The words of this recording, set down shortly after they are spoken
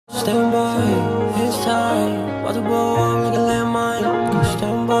Stand by, it's time. About to blow up like a landmine.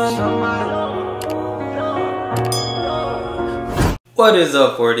 Stand by. What is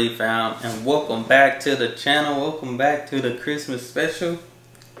up, 4D fam, and welcome back to the channel. Welcome back to the Christmas special.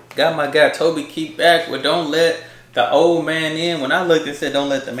 Got my guy Toby Keith back with Don't Let the Old Man In. When I looked, it said Don't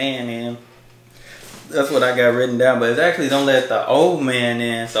Let the Man In. That's what I got written down, but it's actually Don't Let the Old Man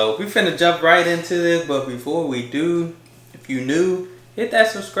In. So we finna jump right into this, but before we do, if you new, hit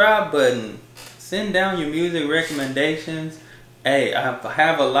that subscribe button. Send down your music recommendations. Hey, I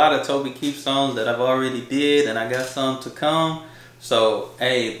have a lot of Toby Keith songs that I've already did, and I got some to come. So,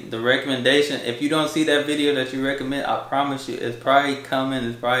 hey, the recommendation, if you don't see that video that you recommend, I promise you, it's probably coming.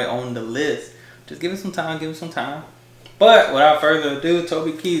 It's probably on the list. Just give it some time. Give it some time. But without further ado,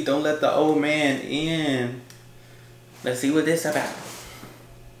 Toby Keith, Don't Let the Old Man In. Let's see what this is about.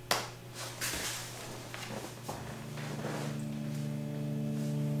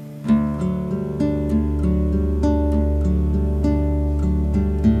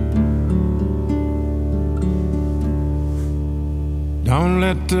 Don't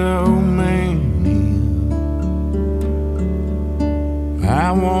let the old man in.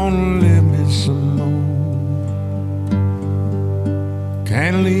 I wanna live me some more.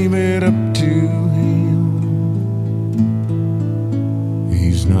 Can't leave it up to him.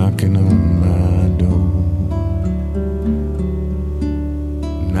 He's knocking on my door.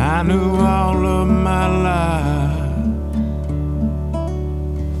 And I knew all of my life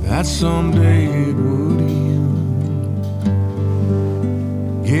that someday it would end.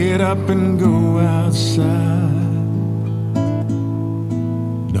 Get up and go outside.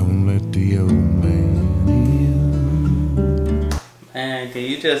 Don't let the old man in. Man, can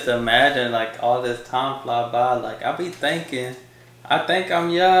you just imagine, like, all this time fly by? Like, I be thinking, I think I'm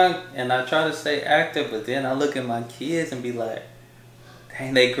young and I try to stay active, but then I look at my kids and be like,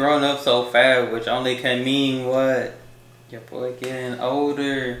 dang, they grown up so fast, which only can mean what? Your boy getting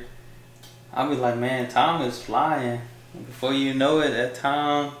older. I be like, man, time is flying. Before you know it, that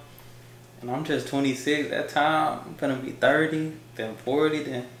time, and I'm just 26, that time, I'm gonna be 30, then 40,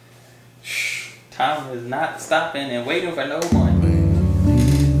 then time is not stopping and waiting for no one.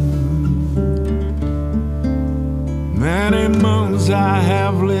 Many months I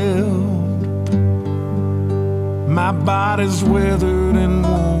have lived, my body's withered and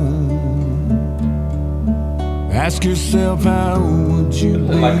worn. Ask yourself, how would you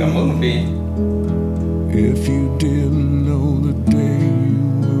look like a movie if you didn't know the day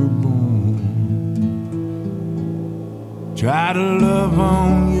you were born? Try to love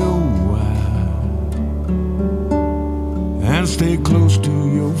on your wife and stay close to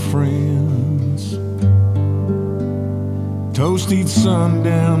your friends. Toast each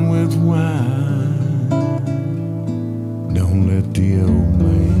sundown with wine. Don't let the old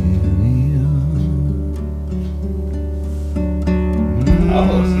man in.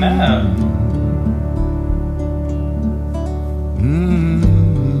 Oh, snap.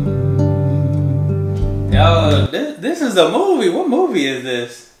 Yo, this is a movie. What movie is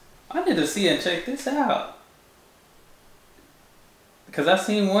this? I need to see and check this out. Because I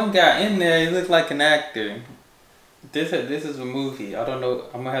seen one guy in there, he looked like an actor. This is a movie. I don't know.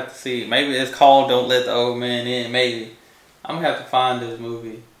 I'm going to have to see. Maybe it's called Don't Let the Old Man In. Maybe. I'm going to have to find this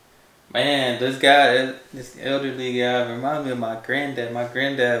movie. Man, this guy, this elderly guy reminds me of my granddad. My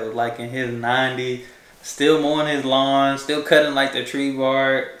granddad was like in his 90s. Still mowing his lawn, still cutting like the tree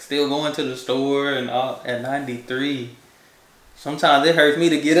bark, still going to the store and all at 93. Sometimes it hurts me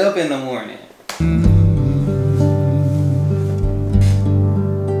to get up in the morning.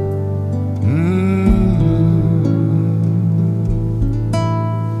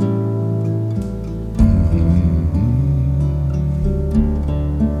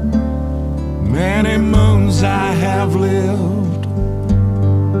 Many moons I have lived,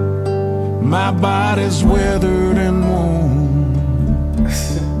 my body's withered and worn.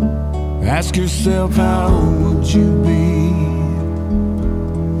 Ask yourself, how would you be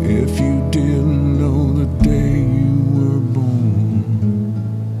if you didn't know the day you were born?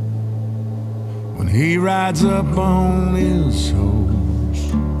 When he rides up on his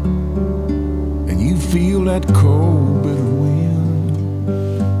horse and you feel that cold bitter wind,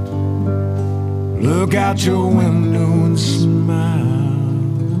 look out your window and smile.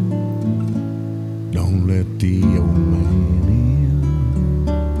 Don't let the old man in.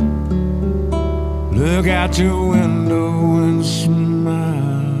 Look out your window and smile.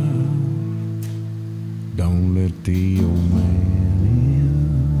 Don't let the old man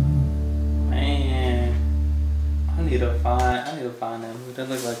in. Man, I need to find that movie. That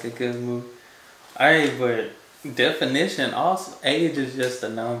looks like a good movie. Alright, but definition. Also, age is just a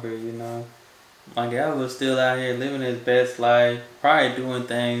number, you know. My guy was still out here living his best life, probably doing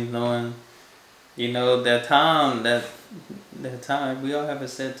things, knowing, you know, that time, that time, we all have a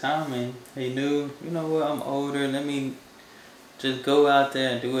set time, and he knew, you know what, I'm older, let me just go out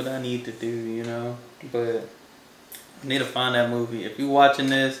there and do what I need to do, you know. But I need to find that movie. If you're watching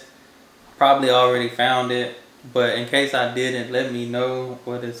this, probably already found it, but in case I didn't, let me know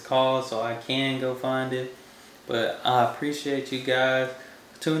what it's called so I can go find it. But I appreciate you guys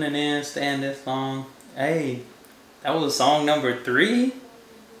tuning in, staying this long. Hey, that was song number 3.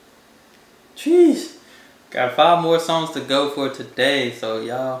 Jeez, got 5 more songs to go for today, so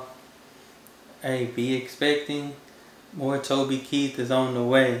y'all, hey, be expecting more Toby Keith is on the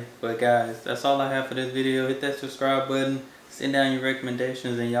way. But guys, that's all I have for this video. Hit that subscribe button, send down your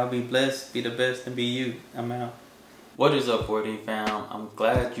recommendations, and y'all be blessed, be the best, and be you. I'm out. What is up, 4D fam? I'm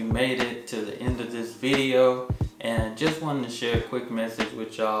glad you made it to the end of this video, and just wanted to share a quick message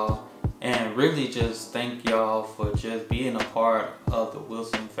with y'all, and really just thank y'all for just being a part of the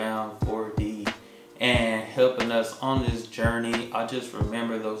Wilson Fam 4D and helping us on this journey. I just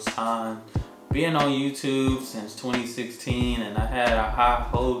remember those times being on YouTube since 2016, and I had high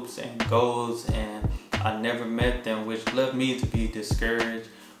hopes and goals, and I never met them, which led me to be discouraged.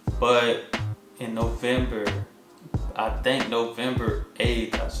 But in November, I think November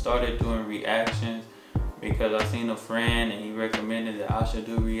 8th, I started doing reactions because I seen a friend and he recommended that I should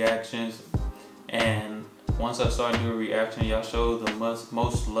do reactions. And once I started doing reactions, y'all showed the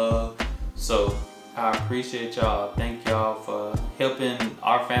most love. So I appreciate y'all. Thank y'all for helping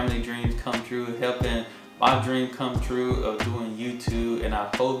our family dreams come true, helping my dream come true of doing YouTube, and I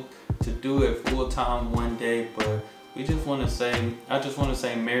hope to do it full time one day. But we just want to say, I just want to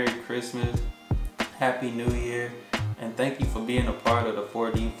say Merry Christmas, Happy New Year, and thank you for being a part of the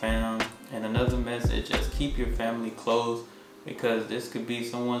 4D fam. And another message is keep your family close, because this could be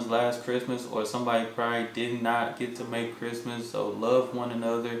someone's last Christmas, or somebody probably did not get to make Christmas. So love one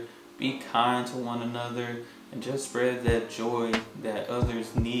another, be kind to one another, and just spread that joy that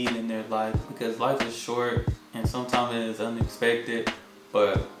others need in their life, because life is short and sometimes it is unexpected.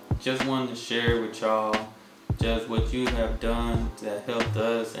 But just wanted to share with y'all just what you have done that helped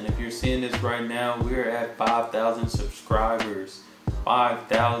us. And if you're seeing this right now, we're at 5,000 subscribers.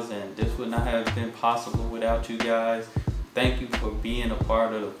 5,000. This would not have been possible without you guys. Thank you for being a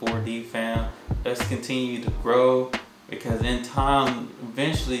part of the 4D fam. Let's continue to grow, because in time,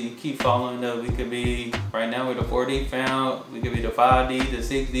 eventually, you keep following up. We could be, right now with the 4D fam, we could be the 5D, the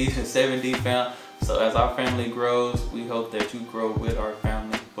 6D, the 7D fam. So as our family grows, we hope that you grow with our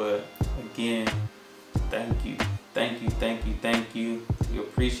family. But again, thank you, thank you, thank you, thank you. We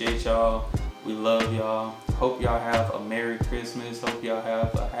appreciate y'all. We love y'all. Hope y'all have a Merry Christmas. Hope y'all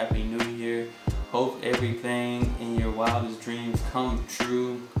have a Happy New Year. Hope everything in your wildest dreams come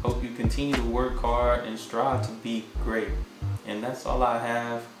true. Hope you continue to work hard and strive to be great. And that's all I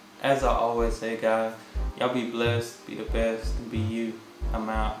have. As I always say, guys, y'all be blessed, be the best, and be you. I'm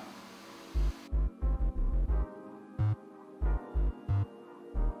out.